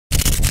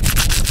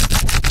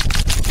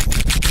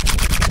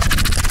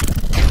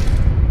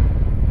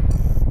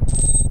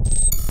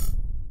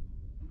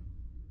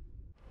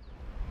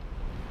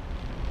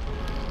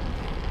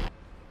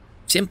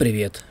Всем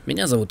привет,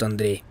 меня зовут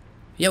Андрей.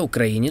 Я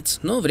украинец,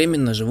 но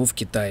временно живу в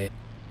Китае.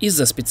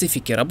 Из-за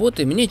специфики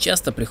работы мне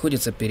часто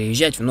приходится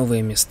переезжать в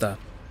новые места.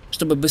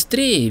 Чтобы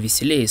быстрее и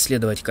веселее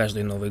исследовать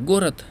каждый новый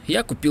город,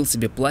 я купил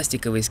себе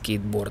пластиковый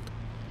скейтборд.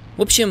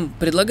 В общем,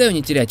 предлагаю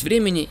не терять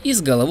времени и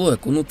с головой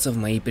окунуться в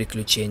мои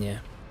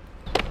приключения.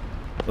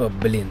 О,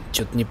 блин,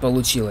 что-то не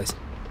получилось.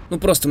 Ну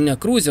просто у меня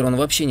крузер, он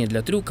вообще не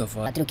для трюков,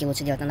 А трюки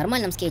лучше делать на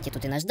нормальном скейте,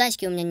 тут и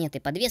наждачки у меня нет, и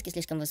подвески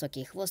слишком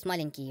высокие, и хвост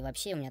маленький, и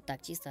вообще у меня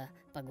так чисто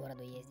по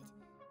городу ездить.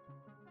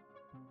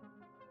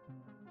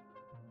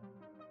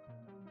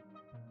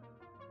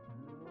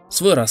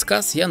 Свой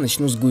рассказ я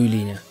начну с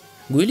Гуйлиня.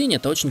 Гуйлинь —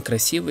 это очень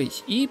красивый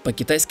и по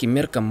китайским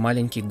меркам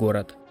маленький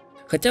город.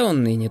 Хотя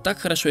он и не так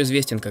хорошо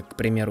известен, как, к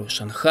примеру,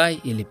 Шанхай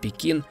или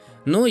Пекин,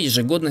 но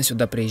ежегодно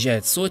сюда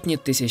приезжают сотни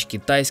тысяч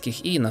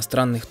китайских и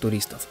иностранных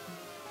туристов.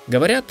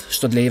 Говорят,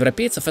 что для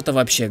европейцев это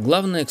вообще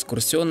главное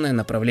экскурсионное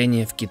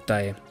направление в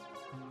Китае.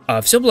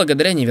 А все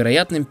благодаря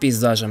невероятным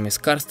пейзажам из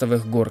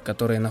карстовых гор,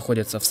 которые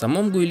находятся в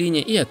самом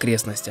Гуйлине и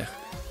окрестностях.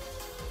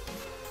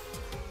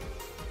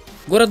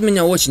 Город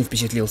меня очень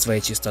впечатлил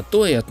своей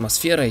чистотой и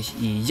атмосферой,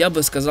 и я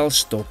бы сказал,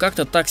 что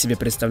как-то так себе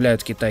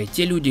представляют Китай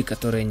те люди,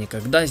 которые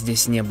никогда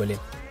здесь не были.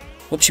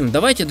 В общем,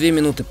 давайте 2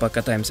 минуты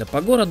покатаемся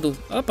по городу,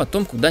 а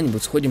потом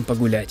куда-нибудь сходим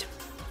погулять.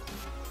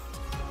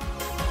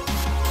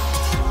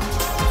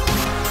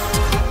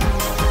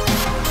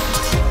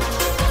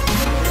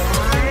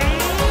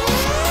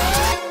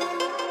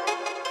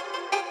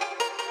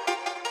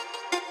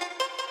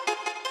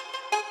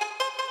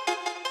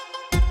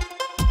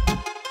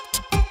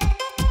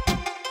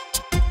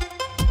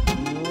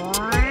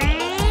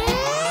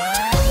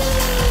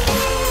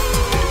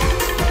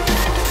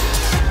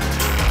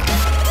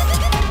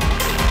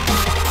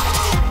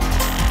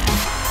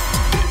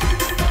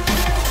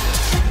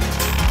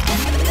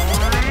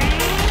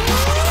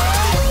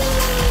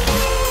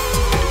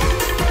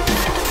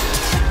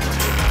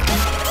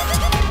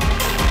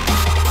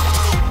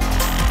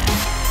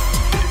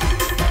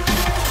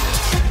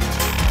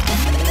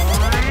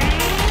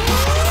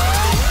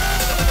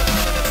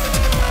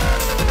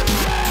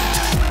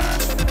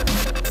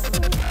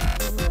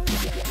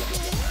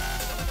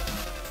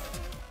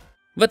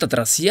 В этот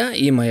раз я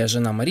и моя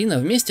жена Марина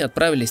вместе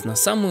отправились на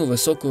самую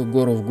высокую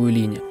гору в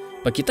Гуйлине.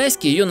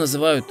 По-китайски ее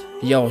называют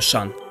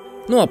Яошан,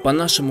 ну а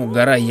по-нашему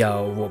гора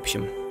Яо в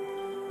общем.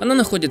 Она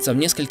находится в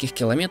нескольких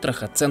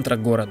километрах от центра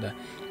города,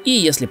 и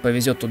если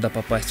повезет туда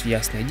попасть в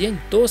ясный день,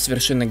 то с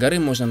вершины горы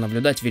можно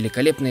наблюдать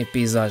великолепные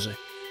пейзажи.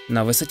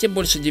 На высоте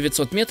больше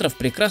 900 метров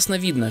прекрасно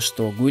видно,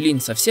 что Гуйлинь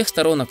со всех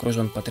сторон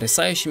окружен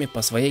потрясающими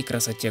по своей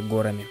красоте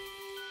горами.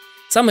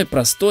 Самый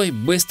простой,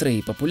 быстрый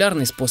и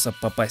популярный способ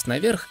попасть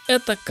наверх –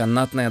 это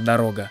канатная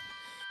дорога.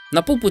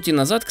 На полпути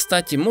назад,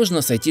 кстати,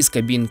 можно сойти с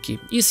кабинки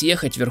и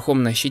съехать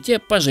верхом на щите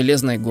по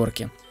железной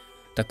горке.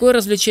 Такое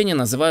развлечение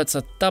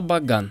называется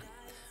табаган.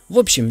 В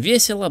общем,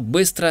 весело,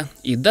 быстро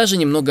и даже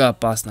немного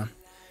опасно.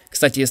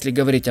 Кстати, если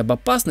говорить об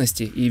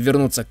опасности и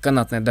вернуться к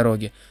канатной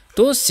дороге,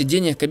 то с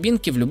сиденья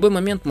кабинки в любой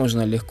момент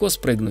можно легко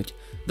спрыгнуть.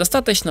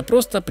 Достаточно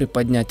просто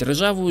приподнять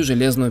ржавую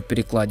железную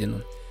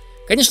перекладину.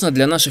 Конечно,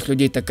 для наших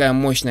людей такая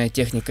мощная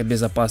техника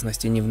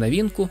безопасности не в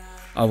новинку,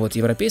 а вот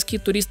европейские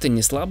туристы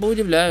не слабо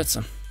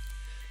удивляются.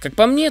 Как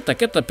по мне,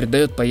 так это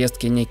придает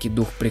поездке некий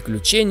дух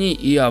приключений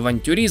и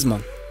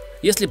авантюризма.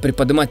 Если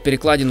приподнимать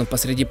перекладину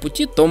посреди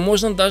пути, то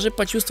можно даже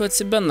почувствовать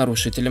себя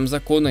нарушителем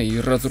закона и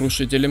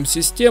разрушителем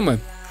системы.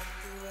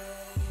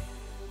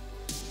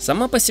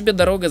 Сама по себе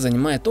дорога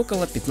занимает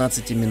около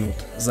 15 минут.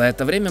 За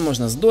это время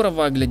можно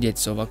здорово оглядеть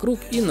все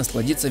вокруг и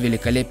насладиться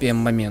великолепием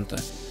момента.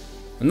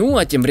 Ну,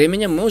 а тем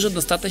временем мы уже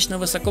достаточно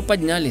высоко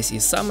поднялись, и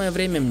самое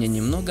время мне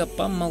немного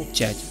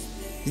помолчать.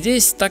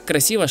 Здесь так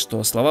красиво,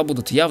 что слова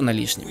будут явно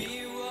лишними.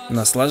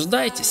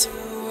 Наслаждайтесь!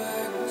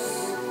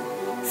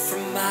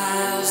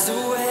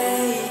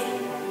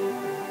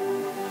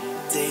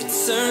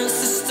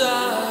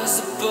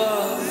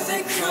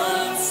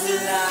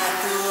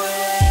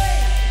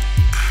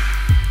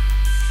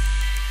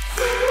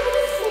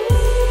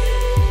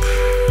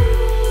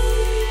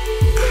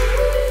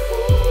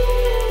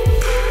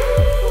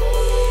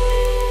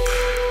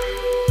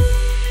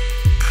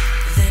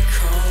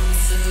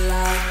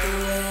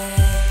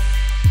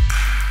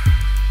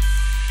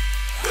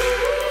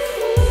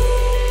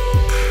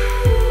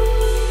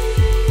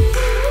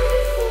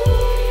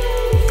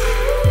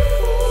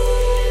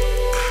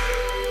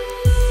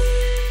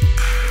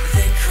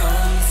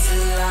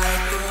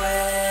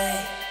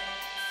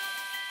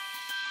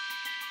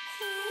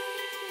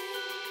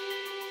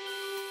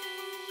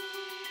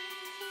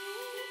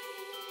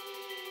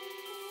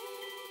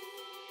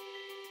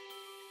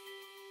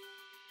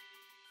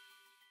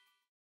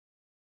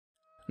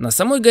 На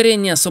самой горе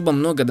не особо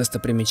много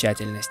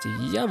достопримечательностей.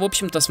 Я, в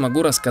общем-то,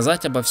 смогу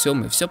рассказать обо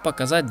всем и все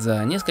показать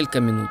за несколько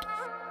минут.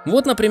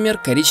 Вот, например,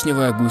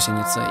 коричневая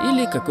гусеница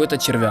или какой-то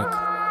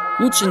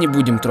червяк. Лучше не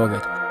будем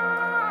трогать.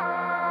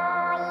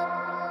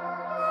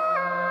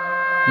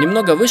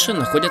 Немного выше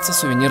находятся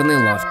сувенирные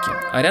лавки,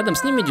 а рядом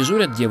с ними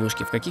дежурят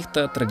девушки в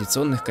каких-то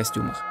традиционных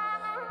костюмах.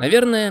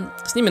 Наверное,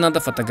 с ними надо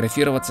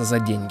фотографироваться за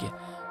деньги.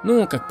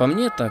 Ну, как по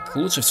мне, так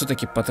лучше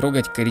все-таки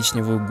потрогать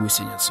коричневую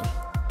гусеницу.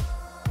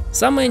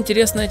 Самая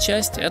интересная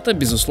часть – это,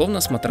 безусловно,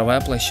 смотровая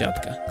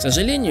площадка. К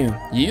сожалению,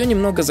 ее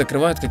немного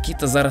закрывают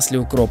какие-то заросли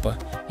укропа,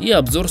 и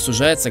обзор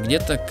сужается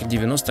где-то к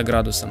 90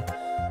 градусам.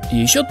 И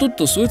еще тут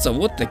тусуются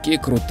вот такие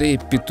крутые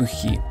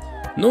петухи.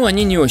 Но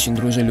они не очень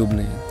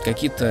дружелюбные,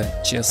 какие-то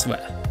ЧСВ.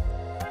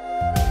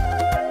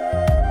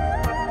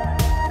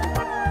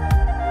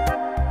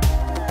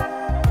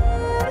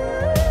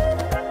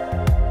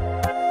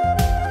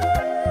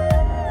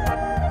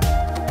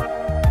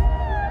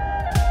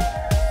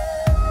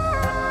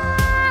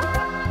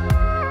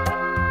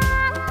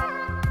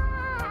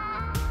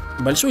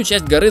 Большую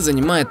часть горы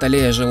занимает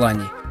аллея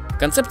желаний.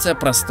 Концепция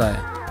простая.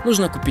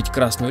 Нужно купить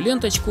красную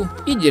ленточку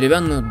и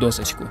деревянную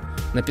досочку,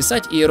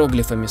 написать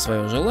иероглифами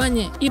свое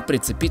желание и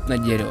прицепить на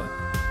дерево.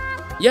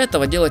 Я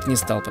этого делать не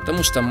стал,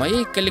 потому что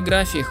моей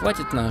каллиграфии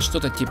хватит на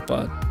что-то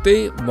типа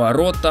 «ты»,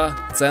 «ворота»,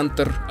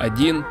 «центр»,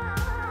 «один».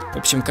 В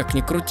общем, как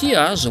ни крути,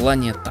 а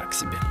желание так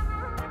себе.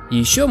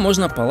 Еще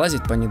можно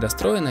полазить по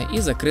недостроенной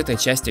и закрытой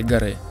части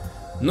горы.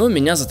 Но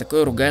меня за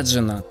такое ругает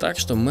жена, так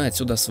что мы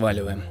отсюда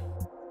сваливаем.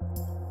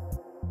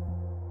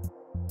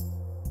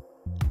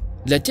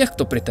 Для тех,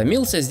 кто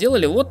притомился,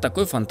 сделали вот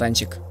такой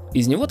фонтанчик.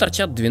 Из него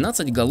торчат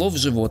 12 голов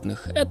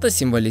животных. Это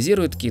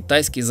символизирует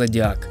китайский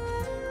зодиак.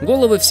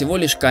 Головы всего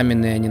лишь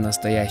каменные, а не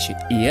настоящие.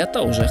 И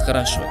это уже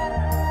хорошо.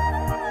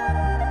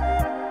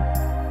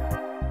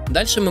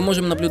 Дальше мы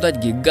можем наблюдать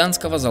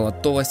гигантского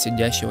золотого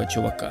сидящего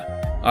чувака,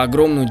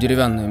 огромную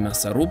деревянную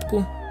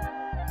мясорубку,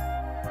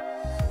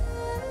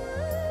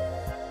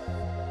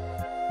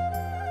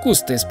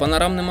 кусты с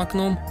панорамным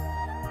окном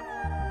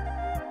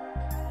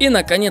и,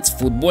 наконец,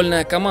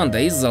 футбольная команда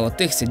из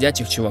золотых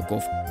сидячих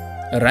чуваков.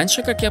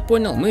 Раньше, как я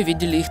понял, мы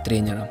видели их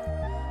тренера.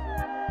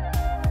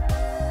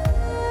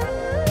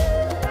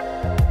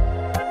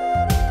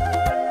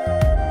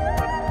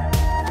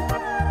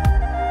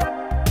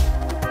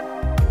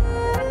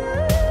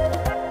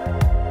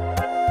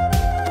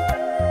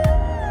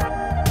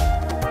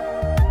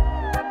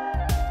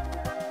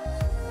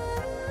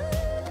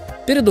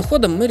 Перед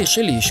уходом мы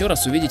решили еще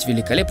раз увидеть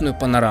великолепную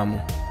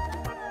панораму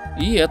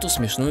и эту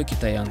смешную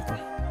китаянку.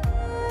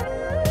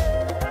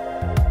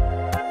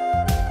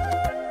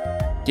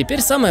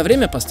 Теперь самое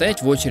время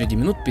постоять в очереди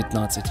минут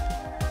 15.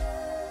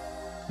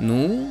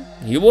 Ну,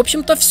 и в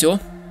общем-то все.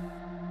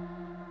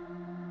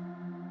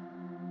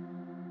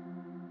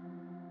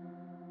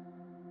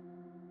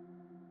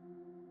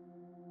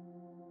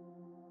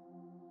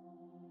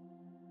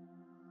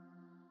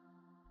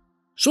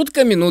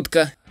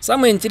 Шутка-минутка.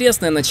 Самое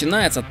интересное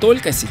начинается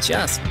только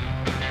сейчас.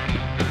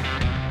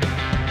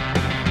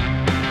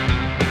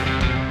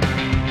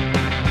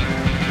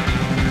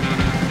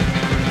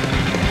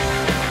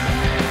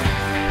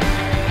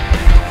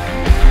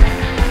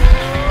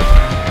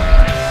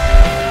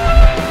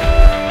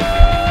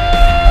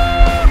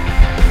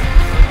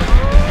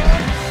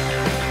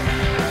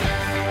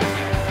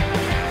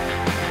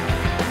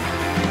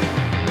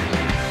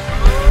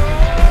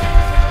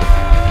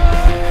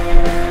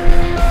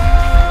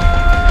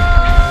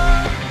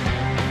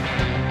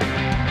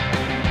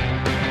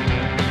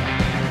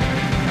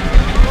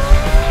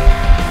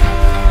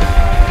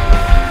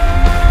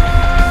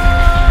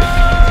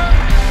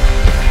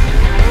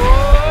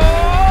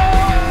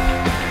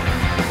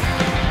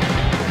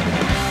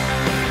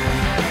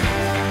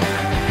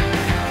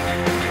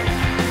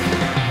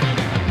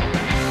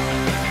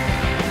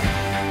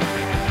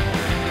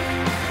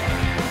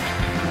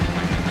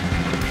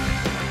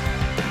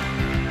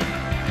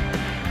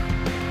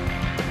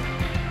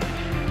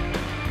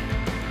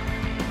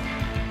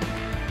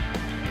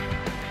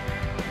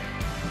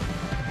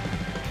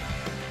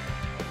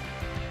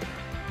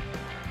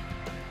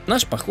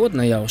 Наш поход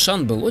на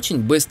Яошан был очень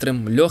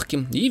быстрым,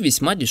 легким и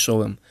весьма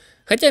дешевым.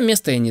 Хотя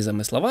место и не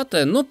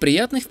замысловатое, но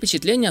приятных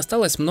впечатлений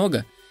осталось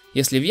много.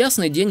 Если в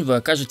ясный день вы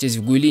окажетесь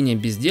в Гуйлине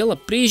без дела,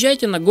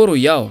 приезжайте на гору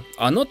Яо,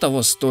 оно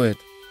того стоит.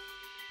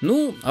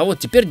 Ну, а вот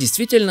теперь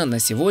действительно на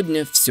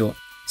сегодня все.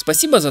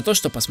 Спасибо за то,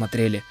 что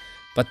посмотрели.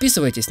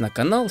 Подписывайтесь на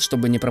канал,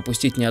 чтобы не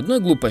пропустить ни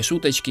одной глупой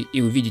шуточки и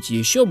увидеть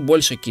еще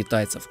больше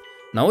китайцев.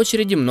 На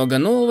очереди много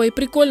нового и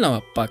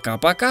прикольного.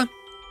 Пока-пока!